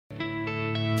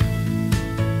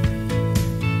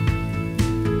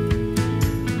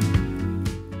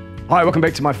Hi, welcome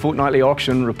back to my fortnightly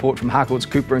auction report from Harcourts,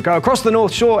 Cooper & Co. across the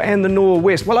North Shore and the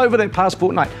Norwest. Well, over that past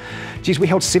fortnight, geez, we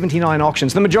held 79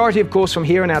 auctions. The majority, of course, from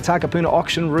here in our Takapuna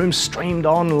auction room, streamed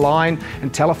online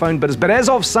and telephone bidders. But as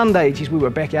of Sunday, geez, we were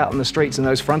back out in the streets in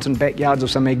those front and backyards of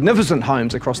some magnificent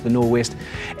homes across the Norwest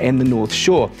and the North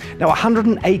Shore. Now,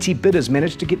 180 bidders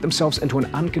managed to get themselves into an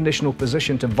unconditional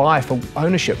position to vie for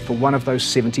ownership for one of those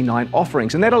 79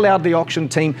 offerings. And that allowed the auction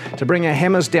team to bring our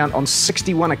hammers down on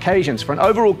 61 occasions for an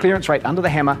overall clearance rate under the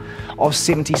hammer of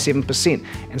 77%,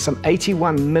 and some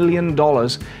 $81 million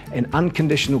in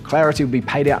unconditional clarity will be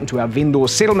paid out into our vendor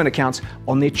settlement accounts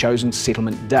on their chosen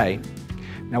settlement day.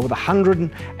 Now, with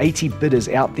 180 bidders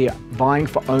out there vying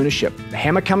for ownership, the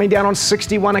hammer coming down on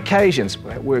 61 occasions,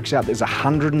 well, that works out there's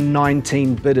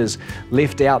 119 bidders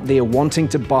left out there wanting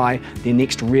to buy their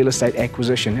next real estate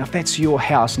acquisition. Now, if that's your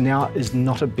house, now is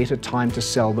not a better time to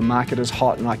sell. The market is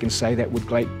hot, and I can say that with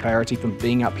great clarity from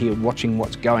being up here watching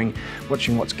what's going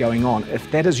on.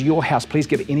 If that is your house, please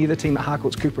give any of the team at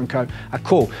Harcourts, Cooper & Co. a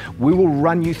call. We will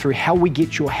run you through how we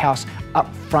get your house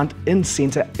up front, in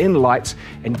centre, in lights,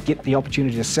 and get the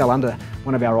opportunity to sell under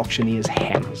one of our auctioneers'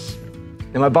 hammers.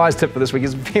 Now, my buyer's tip for this week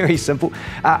is very simple.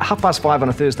 5:30 on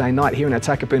a Thursday night here in our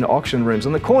Takapuna auction rooms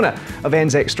on the corner of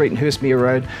Anzac Street and Hurstmere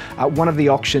Road, one of the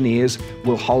auctioneers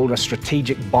will hold a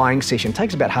strategic buying session. It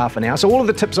takes about half an hour. So all of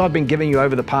the tips I've been giving you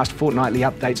over the past fortnightly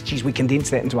updates, geez, we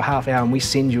condense that into a half hour and we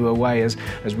send you away as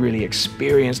really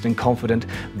experienced and confident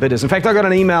bidders. In fact, I got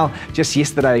an email just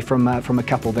yesterday from a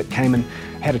couple that came and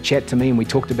had a chat to me, and we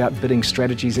talked about bidding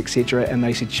strategies, etc. And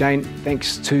they said, Shane,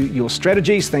 thanks to your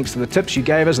strategies, thanks to the tips you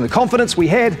gave us and the confidence we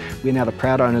had, we're now the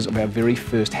proud owners of our very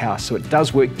first house. So it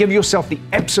does work. Give yourself the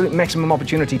absolute maximum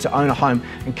opportunity to own a home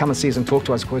and come and see us and talk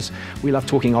to us, because we love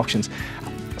talking auctions.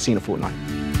 See you in a fortnight.